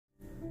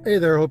Hey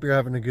there, hope you're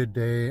having a good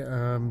day.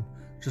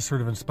 Just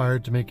sort of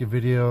inspired to make a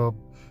video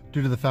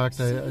due to the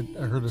fact I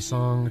heard a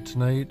song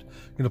tonight.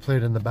 I'm going to play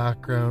it in the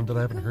background that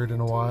I haven't heard in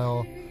a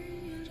while.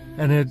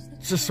 And it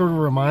just sort of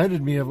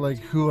reminded me of like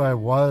who I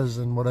was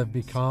and what I've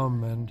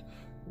become and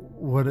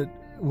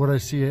what I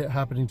see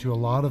happening to a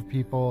lot of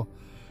people.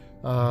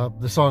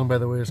 The song, by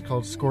the way, is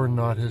called Scorn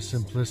Not His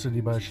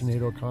Simplicity by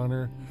Sinead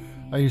O'Connor.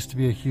 I used to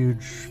be a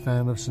huge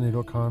fan of Sinead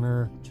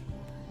O'Connor,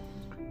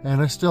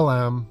 and I still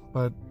am,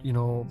 but you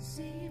know,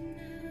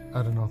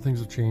 I don't know, things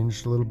have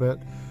changed a little bit.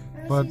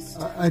 But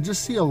I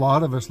just see a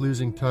lot of us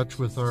losing touch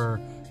with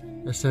our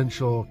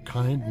essential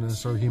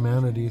kindness or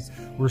humanity.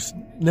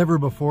 Never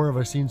before have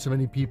I seen so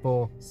many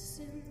people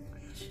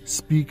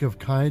speak of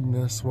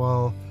kindness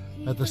while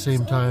at the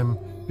same time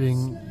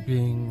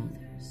being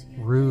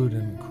rude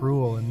and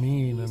cruel and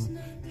mean and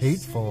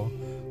hateful.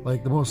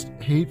 Like, the most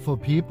hateful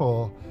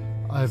people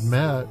I've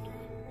met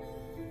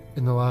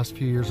in the last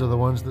few years are the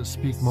ones that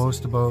speak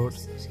most about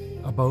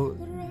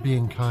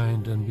being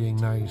kind and being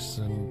nice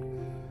and,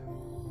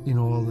 you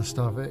know, all this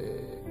stuff.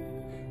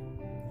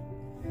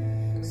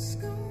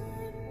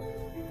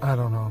 I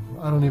don't know.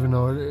 I don't even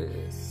know.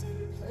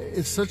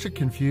 It's such a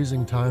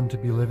confusing time to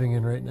be living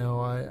in right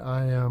now.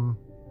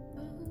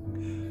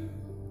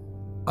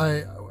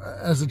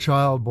 As a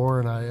child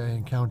born, I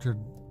encountered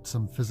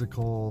some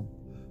physical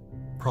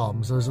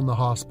problems. I was in the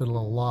hospital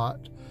a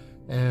lot,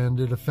 and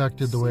it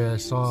affected the way I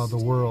saw the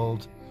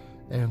world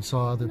and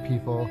saw other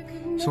people.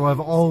 So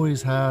I've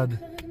always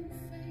had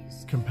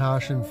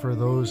compassion for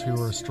those who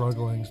are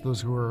struggling,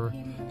 those who are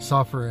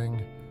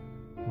suffering,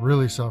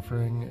 really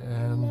suffering.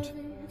 And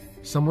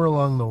somewhere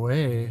along the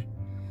way,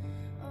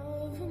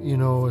 you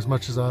know, as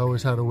much as I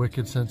always had a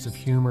wicked sense of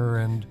humor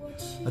and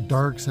a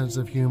dark sense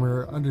of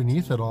humor,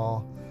 underneath it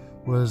all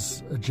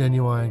was a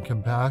genuine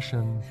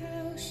compassion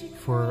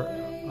for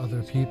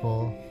other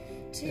people.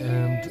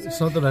 And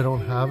it's not that I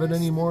don't have it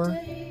anymore.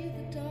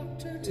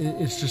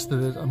 It's just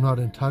that I'm not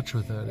in touch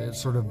with it. It's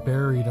sort of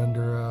buried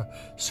under a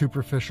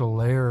superficial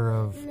layer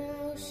of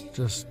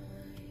just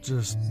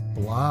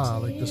blah.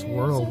 Like, this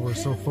world, we're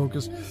so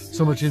focused,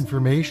 so much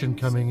information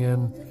coming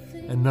in,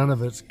 and none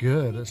of it's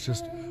good. It's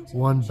just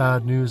one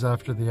bad news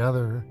after the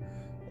other,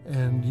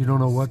 and you don't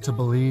know what to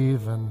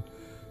believe, and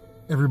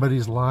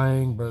everybody's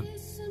lying. But,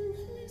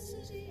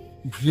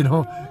 you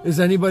know, is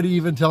anybody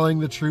even telling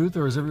the truth,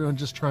 or is everyone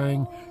just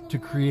trying to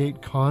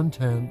create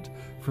content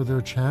for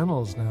their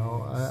channels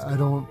now? I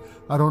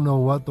don't know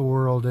what the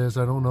world is.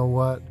 I don't know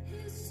what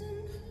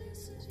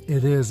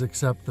it is,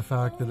 except the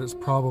fact that it's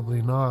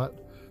probably not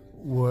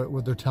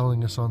what they're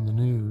telling us on the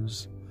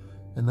news,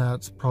 and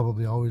that's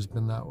probably always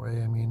been that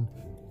way. I mean,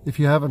 if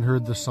you haven't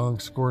heard the song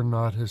Scorn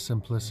Not His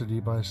Simplicity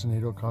by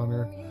Sinead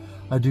O'Connor,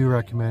 I do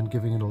recommend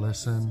giving it a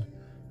listen.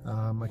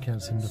 I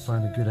can't seem to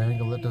find a good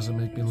angle that doesn't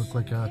make me look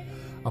like a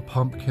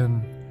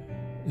pumpkin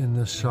in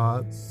this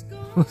shot.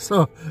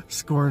 So,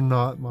 scorn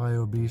not my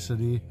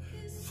obesity,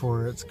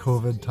 for it's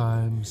COVID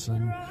times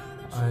and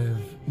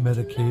I've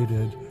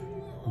medicated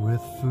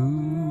with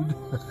food.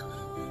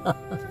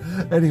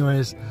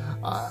 Anyways,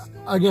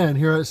 again,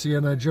 here I see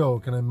and I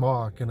joke and I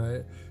mock,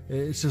 and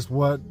it's just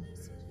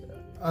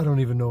I don't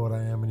even know what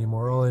I am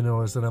anymore. All I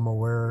know is that I'm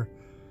aware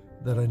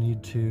that I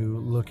need to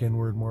look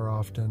inward more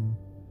often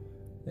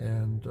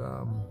and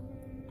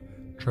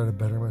try to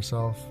better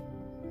myself.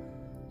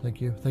 Thank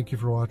you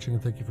for watching,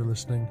 and thank you for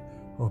listening.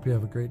 Hope you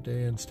have a great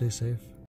day and stay safe.